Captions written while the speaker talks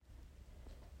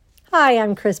Hi,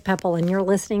 I'm Chris Pepple, and you're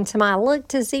listening to my Look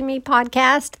to See Me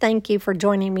podcast. Thank you for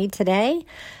joining me today.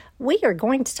 We are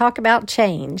going to talk about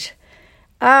change.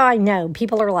 Oh, I know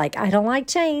people are like, I don't like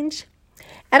change.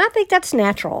 And I think that's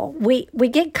natural. We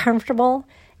get comfortable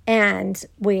and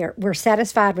we're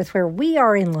satisfied with where we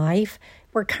are in life.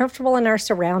 We're comfortable in our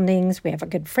surroundings. We have a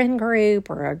good friend group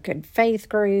or a good faith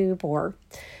group or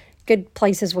good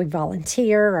places we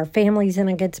volunteer. Our family's in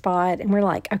a good spot. And we're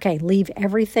like, okay, leave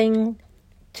everything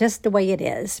just the way it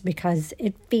is because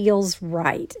it feels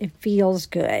right. It feels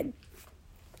good.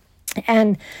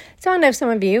 And so I know some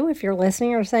of you, if you're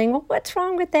listening, are saying, well, what's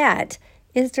wrong with that?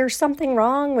 Is there something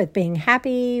wrong with being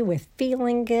happy, with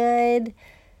feeling good?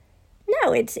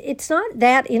 No, it's not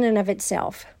that in and of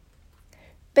itself.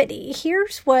 But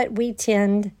here's what we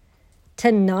tend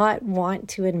to not want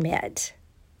to admit.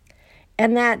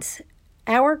 And that's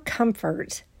our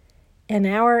comfort and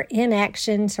our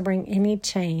inaction to bring any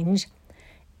change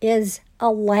is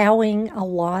allowing a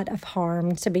lot of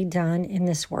harm to be done in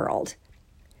this world.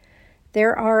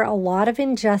 There are a lot of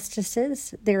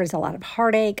injustices. There is a lot of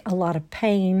heartache, a lot of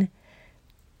pain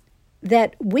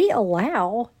that we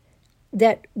allow,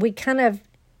 that we kind of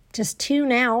just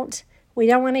tune out. We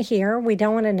don't want to hear. We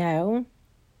don't want to know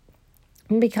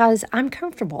because I'm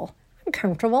comfortable.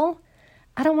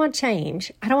 I don't want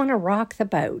change. I don't want to rock the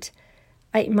boat.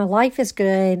 My life is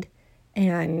good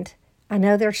and I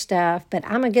know there's stuff, but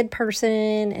I'm a good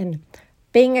person and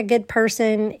being a good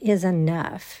person is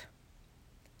enough.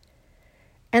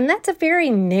 And that's a very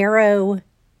narrow,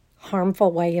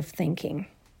 harmful way of thinking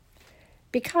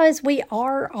because we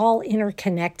are all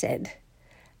interconnected.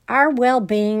 Our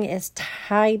well-being is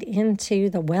tied into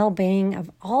the well-being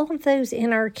of all of those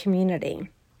in our community.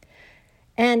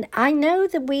 And I know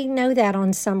that we know that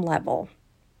on some level,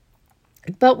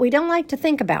 but we don't like to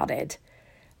think about it.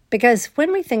 Because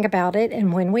when we think about it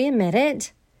and when we admit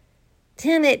it,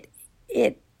 then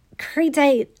it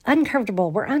creates uncomfortable.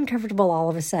 We're uncomfortable all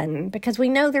of a sudden because we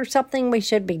know there's something we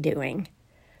should be doing.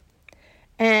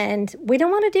 And we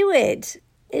don't want to do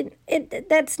it.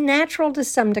 That's natural to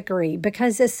some degree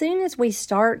because as soon as we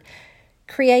start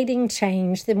creating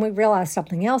change, then we realize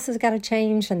something else has got to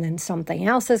change and then something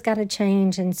else has got to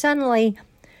change. And suddenly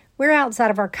we're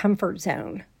outside of our comfort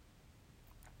zone.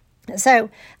 So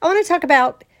I want to talk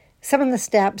about some of the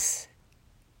steps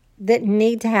that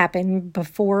need to happen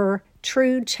before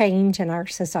true change in our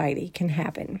society can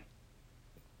happen.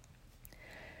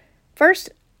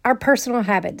 First, our personal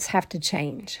habits have to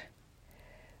change.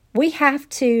 We have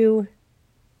to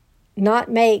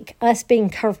not make us being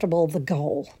comfortable the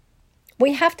goal.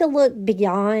 We have to look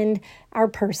beyond our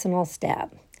personal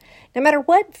step. No matter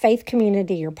what faith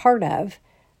community you're part of,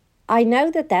 I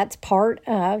know that that's part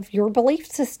of your belief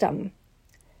system.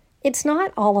 It's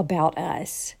not all about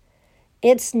us.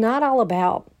 It's not all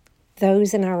about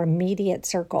those in our immediate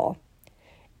circle.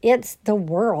 It's the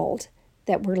world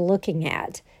that we're looking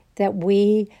at, that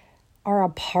we are a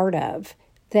part of,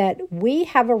 that we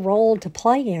have a role to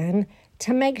play in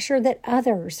to make sure that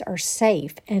others are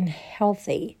safe and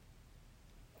healthy.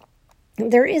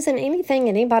 There isn't anything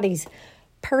in anybody's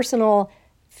personal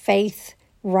faith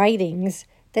writings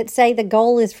that say the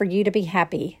goal is for you to be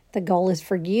happy. The goal is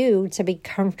for you to be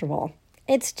comfortable.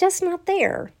 It's just not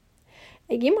there.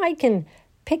 You might can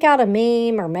pick out a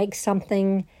meme or make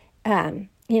something,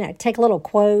 take a little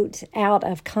quote out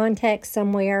of context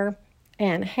somewhere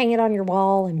and hang it on your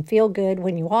wall and feel good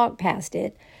when you walk past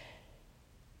it.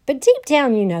 But deep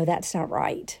down, you know that's not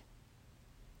right.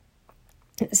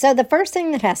 So the first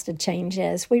thing that has to change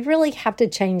is we really have to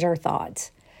change our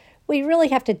thoughts. We really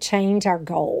have to change our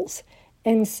goals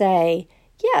and say,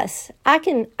 yes, I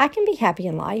can be happy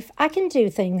in life. I can do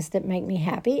things that make me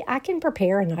happy. I can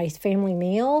prepare a nice family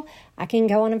meal. I can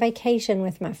go on a vacation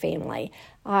with my family.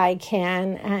 I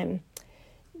can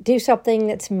do something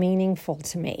that's meaningful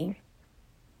to me.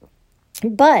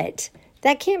 But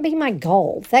that can't be my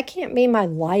goal. That can't be my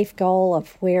life goal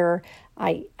of where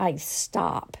I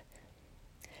stop.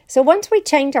 So once we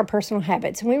change our personal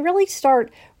habits and we really start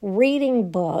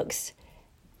reading books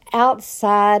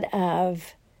outside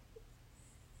of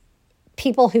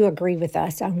people who agree with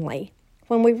us only,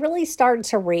 when we really start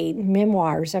to read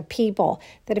memoirs of people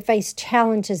that have faced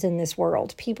challenges in this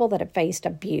world, people that have faced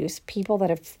abuse, people that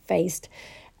have faced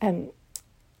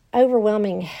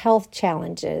overwhelming health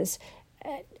challenges,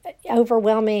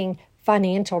 overwhelming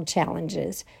financial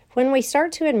challenges, when we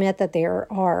start to admit that there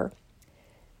are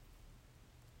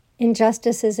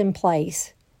injustices in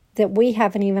place that we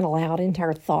haven't even allowed into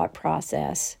our thought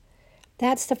process,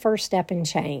 that's the first step in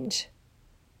change.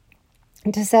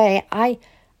 And to say, I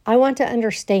want to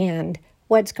understand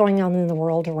what's going on in the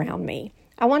world around me.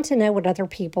 I want to know what other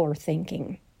people are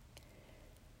thinking.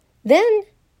 Then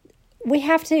we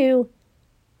have to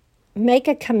make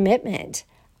a commitment.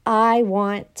 I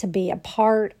want to be a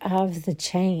part of the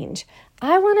change.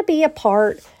 I want to be a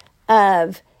part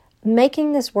of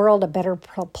making this world a better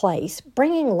place,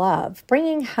 bringing love,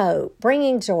 bringing hope,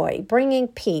 bringing joy, bringing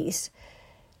peace.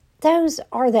 Those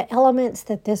are the elements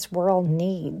that this world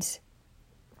needs.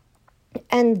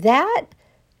 And that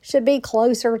should be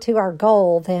closer to our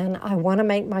goal than I want to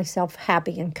make myself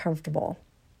happy and comfortable.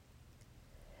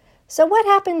 So what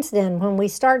happens then when we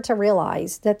start to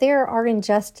realize that there are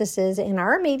injustices in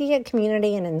our immediate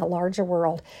community and in the larger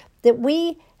world that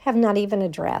we have not even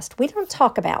addressed, we don't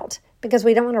talk about because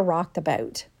we don't want to rock the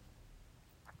boat?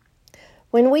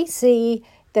 When we see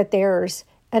that there's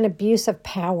an abuse of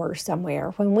power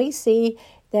somewhere, when we see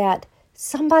that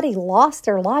somebody lost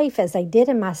their life as they did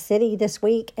in my city this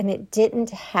week and it didn't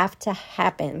have to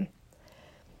happen.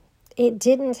 It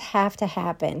didn't have to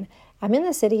happen. I'm in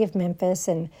the city of Memphis,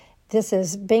 and this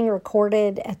is being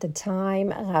recorded at the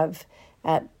time of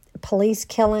police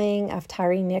killing of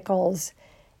Tyre Nichols.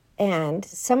 And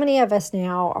so many of us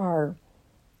now are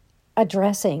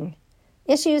addressing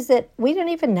issues that we didn't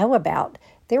even know about.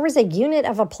 There was a unit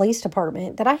of a police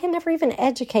department that I had never even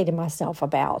educated myself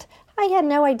about. I had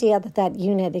no idea that that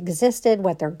unit existed,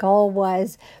 what their goal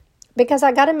was, because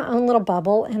I got in my own little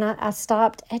bubble and I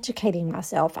stopped educating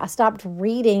myself. I stopped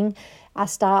reading. I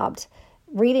stopped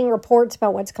reading reports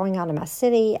about what's going on in my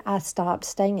city. I stopped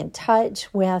staying in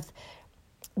touch with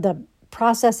the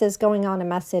processes going on in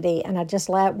my city, and I just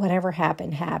let whatever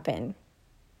happened happen.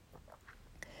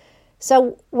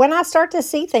 So when I start to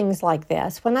see things like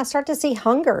this, when I start to see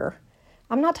hunger,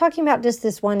 I'm not talking about just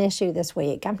this one issue this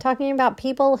week. I'm talking about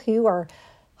people who are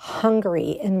hungry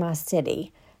in my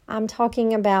city. I'm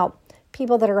talking about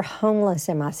people that are homeless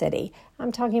in my city.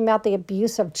 I'm talking about the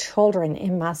abuse of children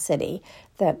in my city,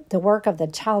 the work of the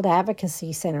Child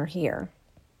Advocacy Center here.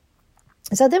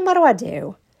 So then what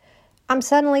do? I'm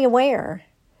suddenly aware.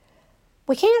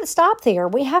 We can't stop there.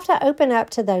 We have to open up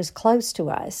to those close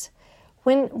to us.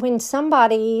 When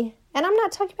somebody, and I'm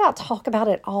not talking about talk about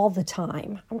it all the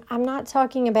time. I'm not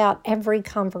talking about every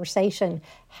conversation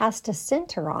has to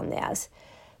center on this.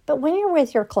 But when you're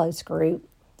with your close group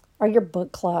or your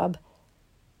book club,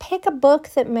 pick a book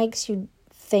that makes you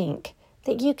think,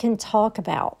 that you can talk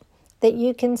about, that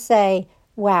you can say,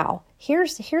 wow,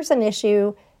 here's an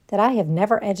issue that I have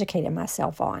never educated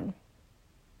myself on.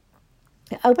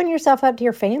 Open yourself up to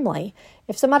your family.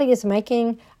 If somebody is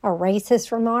making a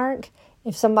racist remark,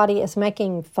 if somebody is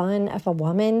making fun of a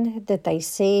woman that they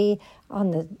see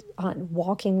on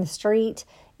walking the street,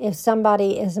 if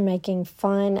somebody is making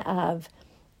fun of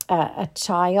a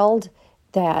child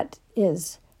that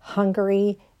is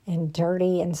hungry and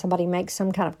dirty, and somebody makes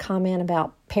some kind of comment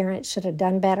about parents should have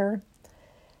done better,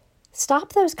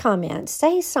 stop those comments.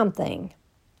 Say something.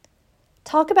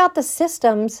 Talk about the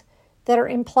systems that are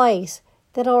in place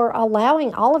that are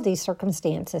allowing all of these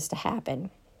circumstances to happen.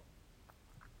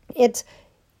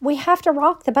 We have to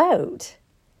rock the boat.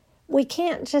 We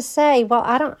can't just say, well,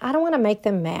 I don't want to make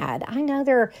them mad. I know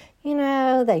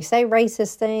they say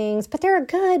racist things, but they're a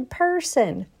good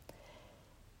person.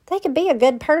 They could be a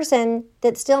good person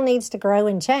that still needs to grow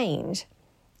and change.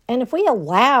 And if we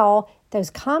allow those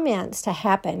comments to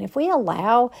happen, if we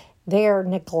allow their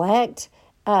neglect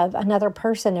of another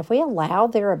person, if we allow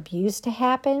their abuse to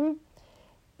happen,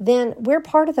 then we're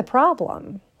part of the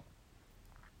problem.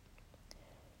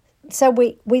 So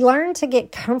we learn to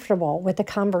get comfortable with the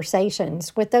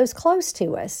conversations with those close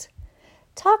to us.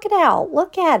 Talk it out.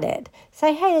 Look at it.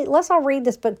 Say, hey, let's all read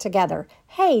this book together.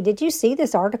 Hey, did you see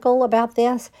this article about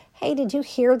this? Hey, did you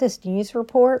hear this news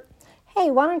report?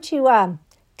 Hey, why don't you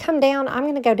come down? I'm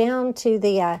going to go down to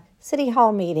the city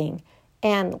hall meeting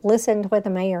and listen to what the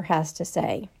mayor has to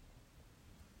say.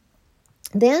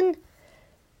 Then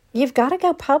you've got to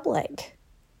go public.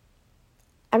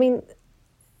 I mean,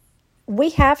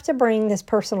 we have to bring this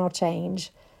personal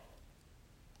change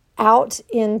out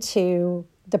into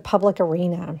the public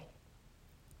arena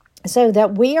so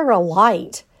that we are a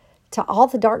light to all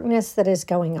the darkness that is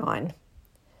going on,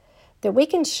 that we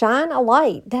can shine a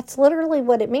light. That's literally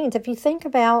what it means. If you think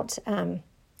about,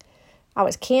 I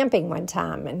was camping one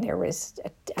time, and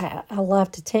I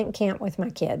love to tent camp with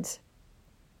my kids,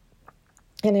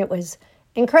 and it was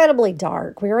incredibly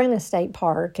dark. We were in a state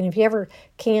park, and if you ever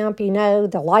camp,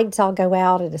 the lights all go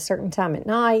out at a certain time at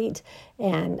night,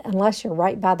 and unless you're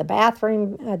right by the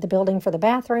bathroom, the building for the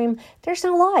bathroom, there's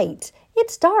no lights.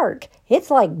 It's dark. It's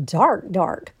like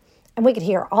dark, and we could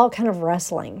hear all kind of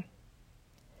rustling.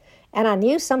 And I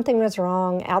knew something was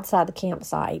wrong outside the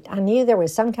campsite. I knew there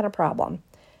was some kind of problem.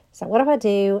 So what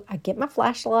do? I get my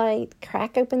flashlight,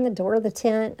 crack open the door of the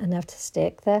tent enough to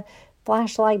stick the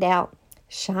flashlight out,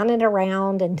 shine it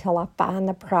around until I find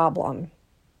the problem.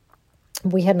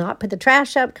 We had not put the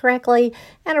trash up correctly,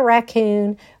 and a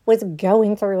raccoon was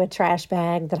going through a trash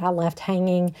bag that I left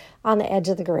hanging on the edge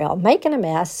of the grill, making a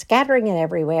mess, scattering it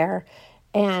everywhere,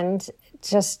 and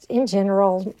just in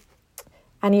general,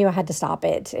 I knew I had to stop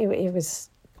it. It was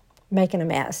making a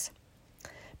mess.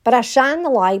 But I shined the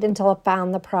light until I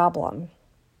found the problem.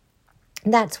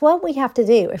 That's what we have to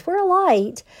do. If we're a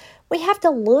light, we have to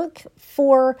look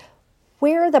for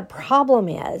where the problem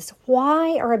is.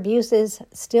 Why are abuses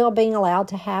still being allowed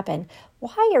to happen?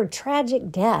 Why are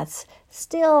tragic deaths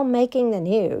still making the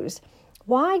news?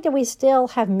 Why do we still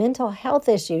have mental health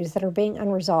issues that are being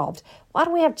unresolved? Why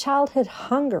do we have childhood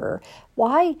hunger?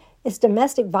 Why is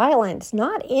domestic violence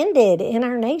not ended in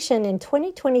our nation in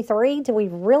 2023? Do we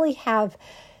really have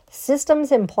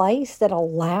systems in place that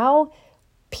allow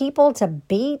people to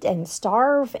beat and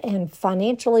starve and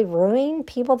financially ruin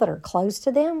people that are close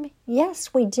to them?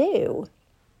 Yes, we do.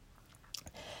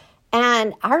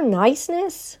 And our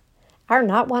niceness, our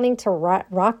not wanting to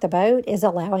rock the boat, is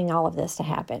allowing all of this to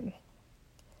happen.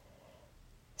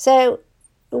 So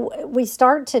we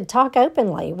start to talk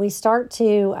openly. We start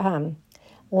to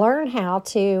learn how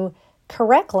to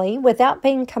correctly, without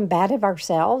being combative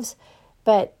ourselves,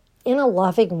 but in a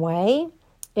loving way,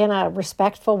 in a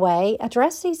respectful way,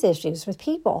 address these issues with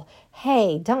people.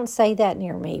 Hey, don't say that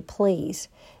near me, please.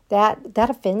 That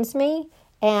offends me,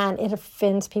 and it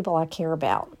offends people I care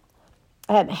about.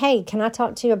 Hey, can I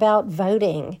talk to you about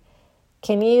voting?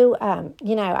 Can you,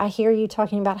 I hear you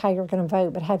talking about how you're going to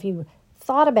vote, but have you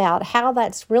thought about how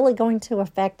that's really going to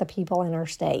affect the people in our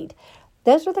state?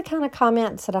 Those are the kind of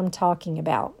comments that I'm talking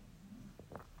about.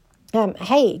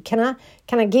 Hey, can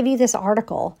I give you this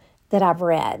article that I've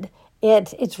read?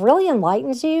 It's really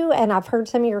enlightens you, and I've heard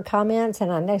some of your comments,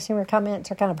 and I know some of your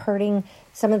comments are kind of hurting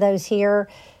some of those here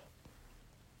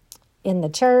in the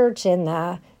church, in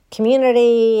the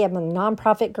community, in the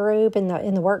nonprofit group, in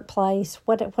the workplace,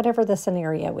 whatever the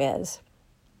scenario is.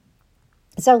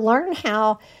 So learn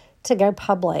how to go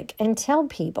public and tell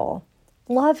people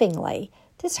lovingly,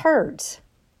 this hurts.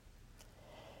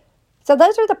 So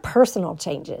those are the personal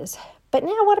changes. But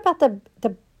now what about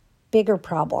the bigger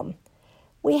problem?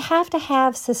 We have to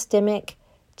have systemic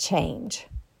change.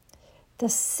 The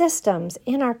systems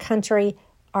in our country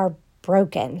are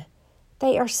broken.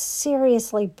 They are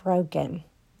seriously broken.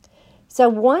 So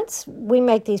once we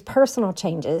make these personal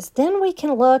changes, then we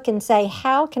can look and say,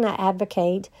 how can I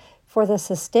advocate for the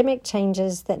systemic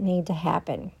changes that need to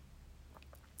happen?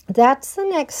 That's the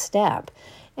next step.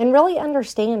 And really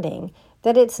understanding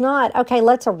that it's not, okay,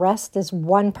 let's arrest this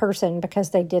one person because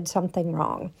they did something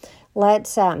wrong.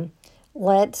 Let's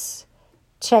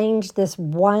change this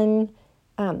one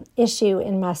issue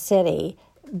in my city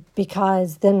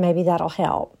because then maybe that'll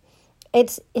help.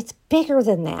 It's bigger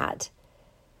than that.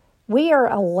 We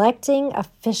are electing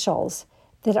officials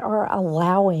that are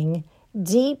allowing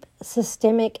deep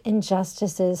systemic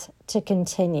injustices to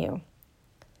continue.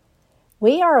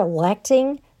 We are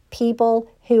electing people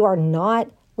who are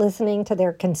not listening to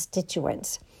their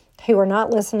constituents, who are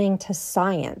not listening to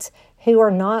science, who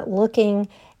are not looking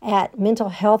at mental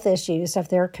health issues of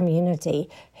their community,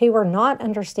 who are not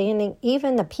understanding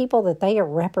even the people that they are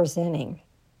representing.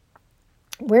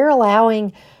 We're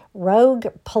allowing rogue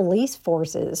police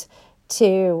forces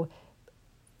to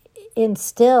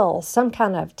instill some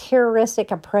kind of terroristic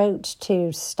approach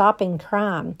to stopping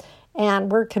crime,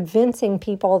 and we're convincing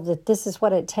people that this is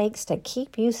what it takes to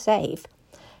keep you safe.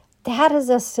 That is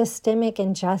a systemic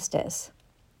injustice.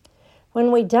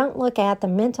 When we don't look at the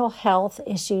mental health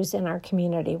issues in our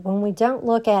community, when we don't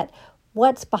look at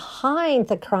what's behind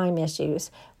the crime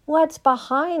issues, what's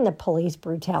behind the police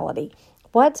brutality,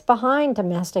 what's behind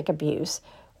domestic abuse,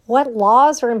 what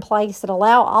laws are in place that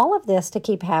allow all of this to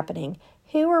keep happening,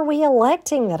 who are we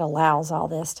electing that allows all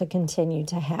this to continue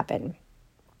to happen?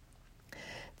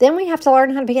 Then we have to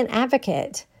learn how to be an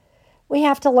advocate. We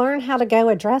have to learn how to go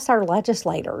address our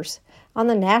legislators on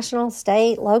the national,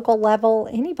 state, local level,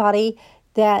 anybody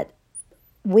that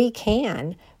we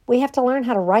can. We have to learn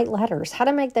how to write letters, how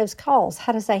to make those calls,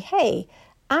 how to say, hey,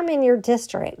 I'm in your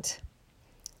district.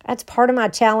 That's part of my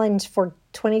challenge for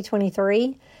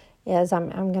 2023 is I'm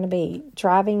going to be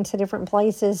driving to different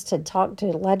places to talk to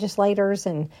legislators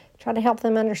and try to help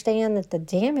them understand that the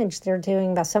damage they're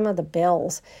doing by some of the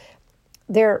bills,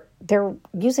 they're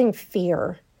using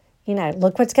fear.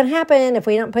 Look what's going to happen if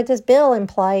we don't put this bill in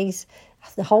place.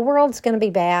 The whole world's going to be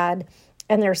bad.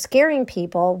 And they're scaring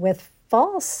people with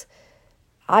false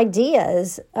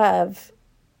ideas of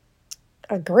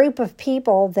a group of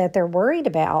people that they're worried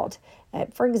about.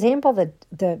 For example,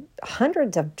 the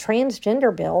hundreds of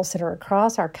transgender bills that are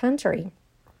across our country,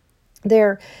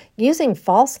 they're using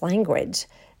false language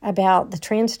about the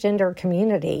transgender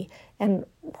community and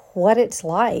what it's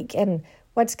like and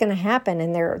what's going to happen.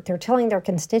 And they're telling their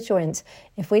constituents,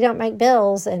 if we don't make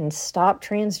bills and stop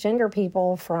transgender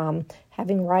people from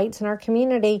having rights in our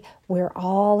community, we're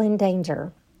all in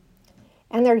danger.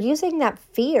 And they're using that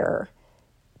fear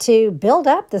to build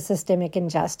up the systemic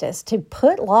injustice, to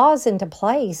put laws into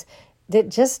place that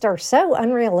just are so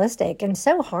unrealistic and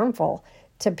so harmful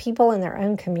to people in their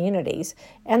own communities.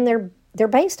 And they're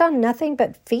based on nothing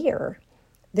but fear.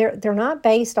 They're not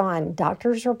based on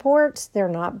doctors' reports. They're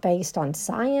not based on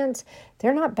science.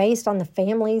 They're not based on the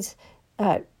families'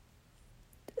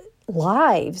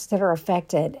 lives that are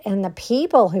affected and the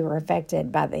people who are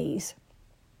affected by these.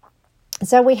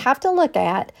 So we have to look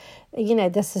at,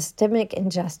 the systemic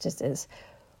injustices.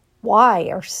 Why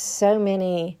are so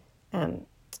many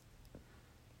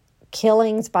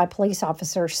killings by police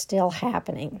officers still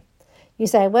happening? You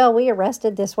say, well, we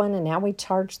arrested this one and now we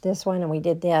charged this one and we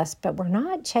did this, but we're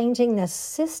not changing the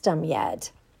system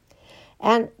yet.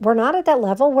 And we're not at that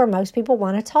level where most people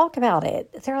want to talk about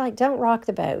it. They're like, don't rock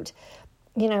the boat.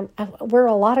 We're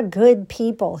a lot of good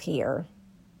people here.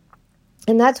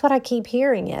 And that's what I keep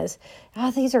hearing is,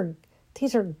 these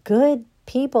are good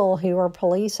people who are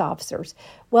police officers.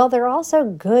 Well, they're also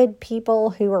good people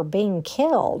who are being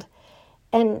killed.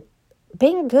 And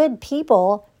being good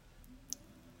people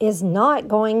is not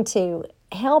going to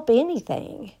help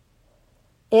anything.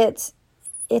 It's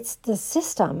the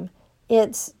system.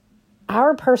 It's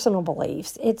our personal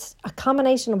beliefs. It's a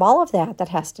combination of all of that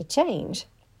has to change.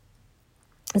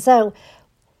 So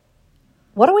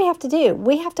what do we have to do?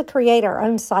 We have to create our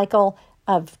own cycle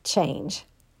of change.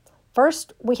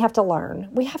 First, we have to learn.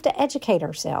 We have to educate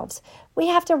ourselves. We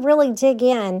have to really dig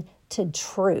in to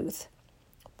truth.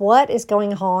 What is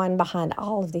going on behind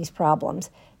all of these problems?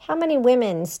 How many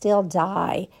women still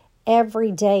die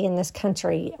every day in this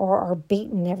country or are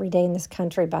beaten every day in this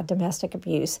country by domestic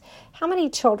abuse? How many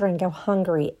children go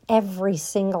hungry every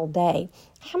single day?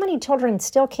 How many children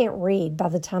still can't read by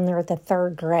the time they're at the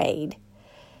 3rd grade?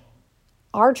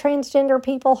 Are transgender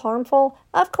people harmful?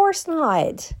 Of course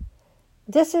not.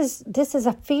 This is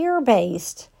a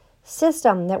fear-based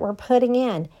system that we're putting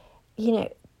in.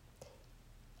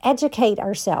 Educate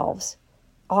ourselves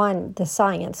on the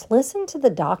science. Listen to the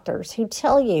doctors who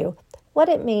tell you what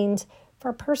it means for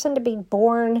a person to be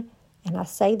born, and I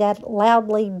say that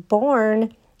loudly,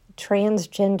 born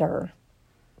transgender.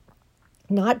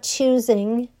 Not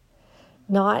choosing,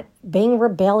 not being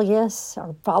rebellious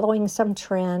or following some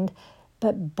trend,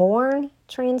 but born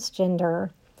transgender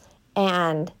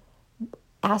and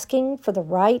asking for the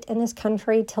right in this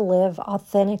country to live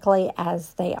authentically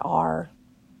as they are.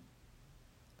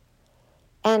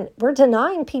 And we're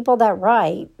denying people that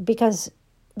right because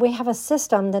we have a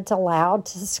system that's allowed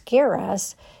to scare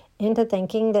us into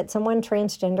thinking that someone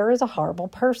transgender is a horrible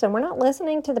person. We're not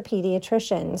listening to the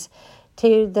pediatricians,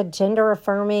 to the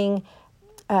gender-affirming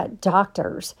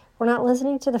doctors. We're not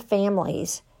listening to the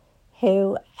families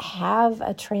who have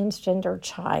a transgender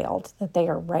child that they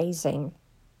are raising.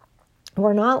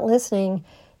 We're not listening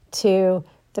to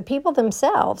the people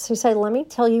themselves who say, let me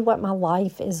tell you what my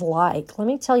life is like. Let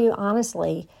me tell you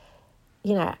honestly,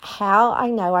 how I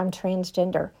know I'm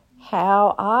transgender,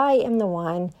 how I am the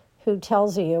one who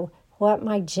tells you what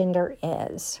my gender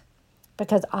is.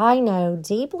 Because I know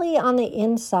deeply on the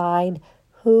inside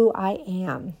who I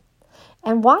am.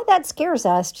 And why that scares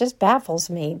us just baffles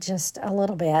me just a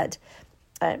little bit.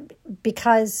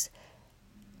 Because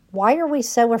why are we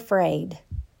so afraid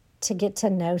to get to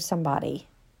know somebody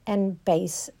and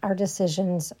base our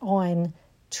decisions on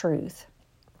truth?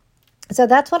 So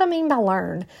that's what I mean by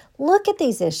learn. Look at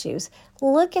these issues.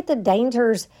 Look at the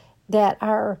dangers that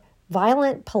our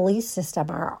violent police system,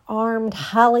 our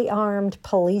highly armed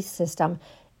police system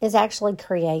is actually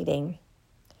creating.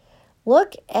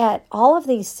 Look at all of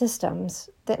these systems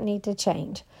that need to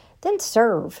change. Then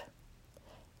serve.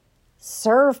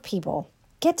 Serve people.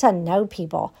 Get to know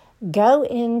people. Go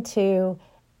into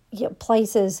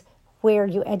places where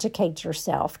you educate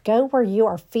yourself. Go where you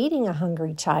are feeding a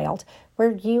hungry child,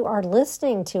 where you are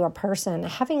listening to a person,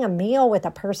 having a meal with a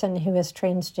person who is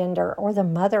transgender or the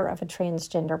mother of a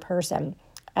transgender person.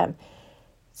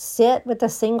 Sit with a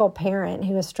single parent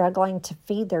who is struggling to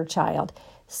feed their child.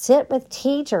 Sit with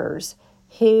teachers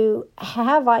who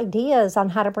have ideas on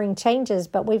how to bring changes,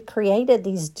 but we've created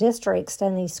these districts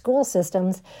and these school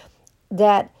systems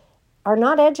that are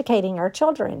not educating our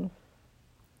children.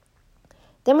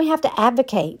 Then we have to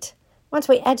advocate. Once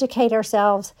we educate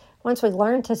ourselves, once we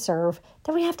learn to serve,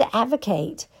 then we have to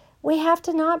advocate. We have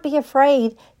to not be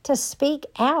afraid to speak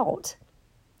out.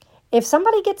 If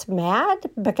somebody gets mad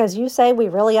because you say we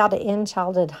really ought to end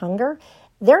childhood hunger,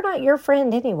 they're not your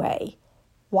friend anyway.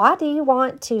 Why do you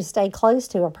want to stay close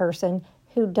to a person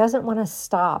who doesn't want to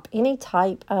stop any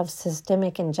type of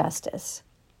systemic injustice?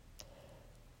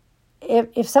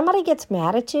 If somebody gets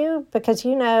mad at you because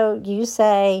you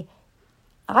say,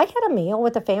 I had a meal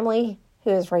with a family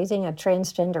who is raising a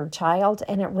transgender child,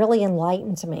 and it really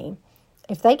enlightens me.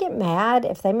 If they get mad,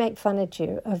 if they make fun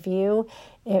of you,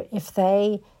 if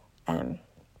they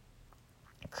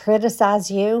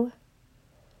criticize you,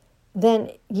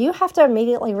 then you have to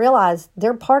immediately realize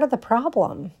they're part of the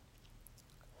problem.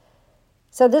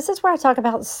 So this is where I talk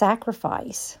about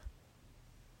sacrifice.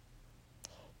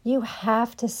 You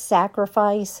have to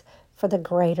sacrifice for the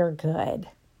greater good.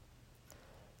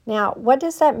 Now, what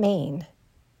does that mean?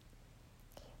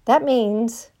 That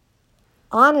means,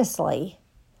 honestly,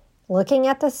 looking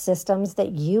at the systems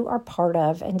that you are part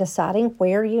of and deciding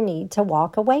where you need to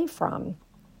walk away from.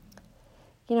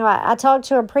 I talked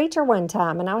to a preacher one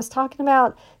time, and I was talking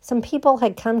about some people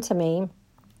had come to me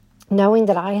knowing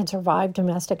that I had survived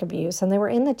domestic abuse, and they were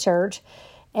in the church,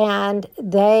 and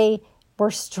they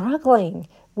were struggling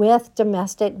with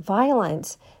domestic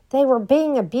violence. They were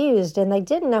being abused, and they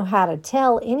didn't know how to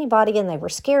tell anybody, and they were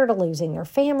scared of losing their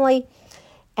family.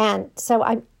 And so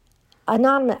I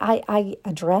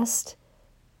addressed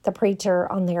the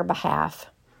preacher on their behalf.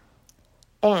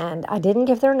 And I didn't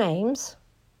give their names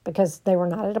because they were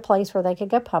not at a place where they could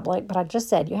go public. But I just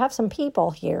said, you have some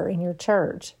people here in your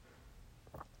church.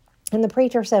 And the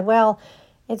preacher said, well,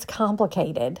 it's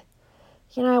complicated.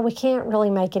 We can't really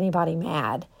make anybody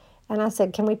mad. And I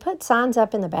said, can we put signs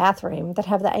up in the bathroom that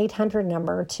have the 800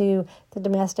 number to the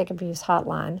domestic abuse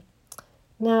hotline?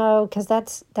 No, because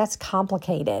that's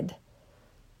complicated.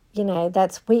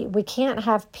 We can't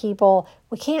have people,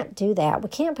 we can't do that. We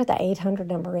can't put the 800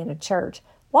 number in a church.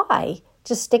 Why?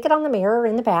 Just stick it on the mirror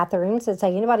in the bathrooms and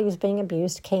say anybody who's being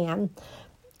abused can.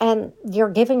 And you're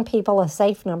giving people a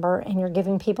safe number and you're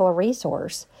giving people a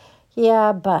resource.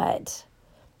 Yeah, but...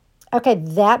 Okay,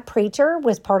 that preacher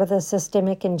was part of the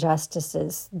systemic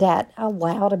injustices that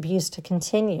allowed abuse to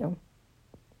continue.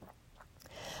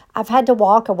 I've had to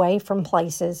walk away from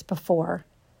places before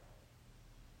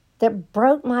that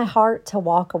broke my heart to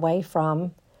walk away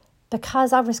from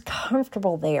because I was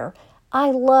comfortable there.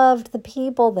 I loved the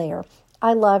people there.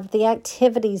 I loved the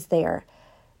activities there.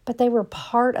 But they were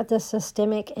part of the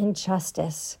systemic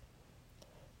injustice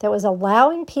that was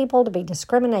allowing people to be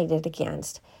discriminated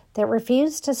against, that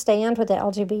refused to stand with the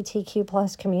LGBTQ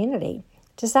plus community,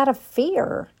 just out of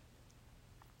fear,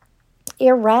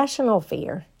 irrational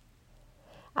fear.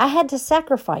 I had to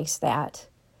sacrifice that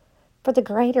for the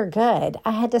greater good.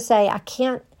 I had to say, I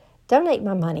can't donate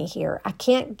my money here. I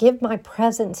can't give my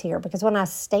presence here because when I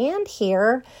stand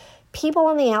here, people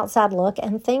on the outside look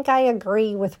and think I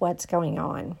agree with what's going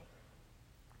on.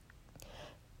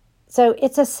 So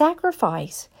it's a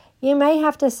sacrifice. You may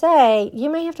have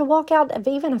to walk out of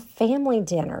even a family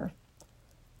dinner.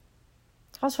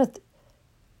 I was with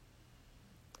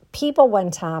people one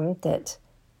time that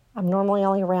I'm normally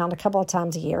only around a couple of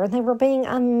times a year, and they were being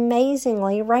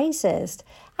amazingly racist.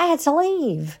 I had to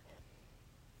leave.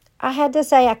 I had to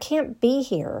say, I can't be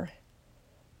here.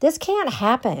 This can't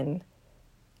happen.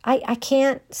 I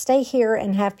can't stay here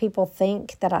and have people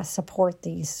think that I support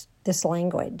this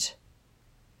language.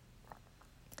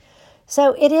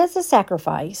 So it is a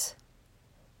sacrifice.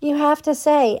 You have to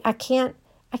say, I can't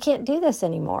do this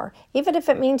anymore. Even if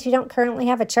it means you don't currently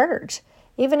have a church.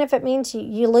 Even if it means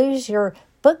you lose your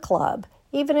book club.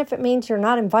 Even if it means you're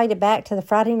not invited back to the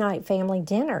Friday night family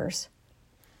dinners.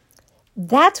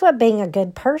 That's what being a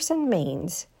good person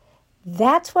means.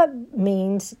 That's what it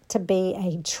means to be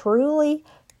a truly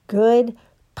good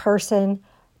person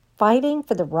fighting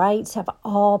for the rights of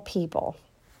all people.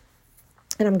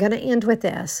 And I'm going to end with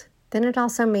this. Then it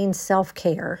also means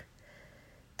self-care.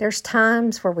 There's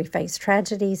times where we face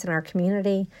tragedies in our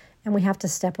community and we have to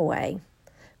step away.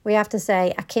 We have to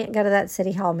say, I can't go to that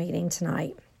city hall meeting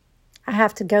tonight. I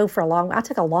have to go I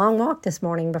took a long walk this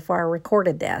morning before I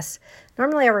recorded this.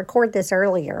 Normally I record this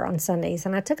earlier on Sundays,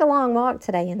 and I took a long walk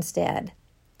today instead.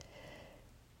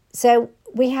 So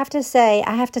we have to say,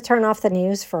 I have to turn off the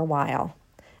news for a while.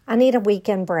 I need a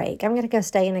weekend break. I'm going to go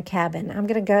stay in a cabin. I'm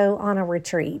going to go on a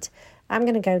retreat. I'm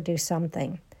going to go do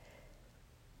something.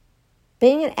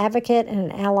 Being an advocate and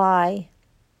an ally,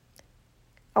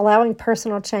 allowing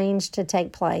personal change to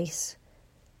take place,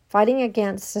 fighting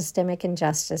against systemic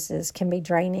injustices can be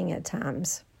draining at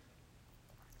times.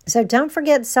 So don't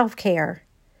forget self-care.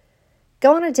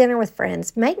 Go on a dinner with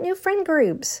friends. Make new friend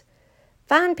groups.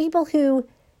 Find people who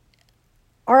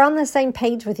are on the same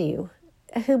page with you,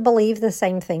 who believe the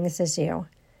same things as you,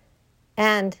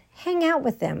 and hang out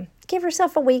with them. Give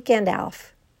yourself a weekend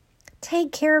off.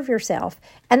 Take care of yourself,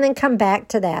 and then come back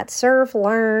to that. Serve,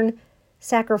 learn,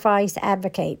 sacrifice,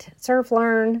 advocate. Serve,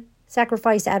 learn,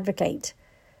 sacrifice, advocate.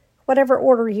 Whatever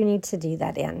order you need to do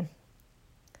that in.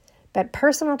 But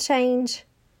personal change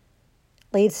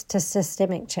leads to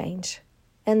systemic change,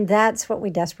 and that's what we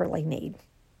desperately need.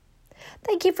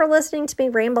 Thank you for listening to me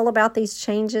ramble about these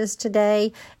changes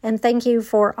today, and thank you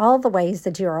for all the ways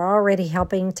that you are already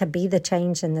helping to be the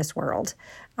change in this world.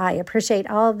 I appreciate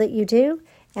all that you do,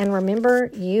 and remember,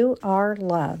 you are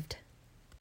loved.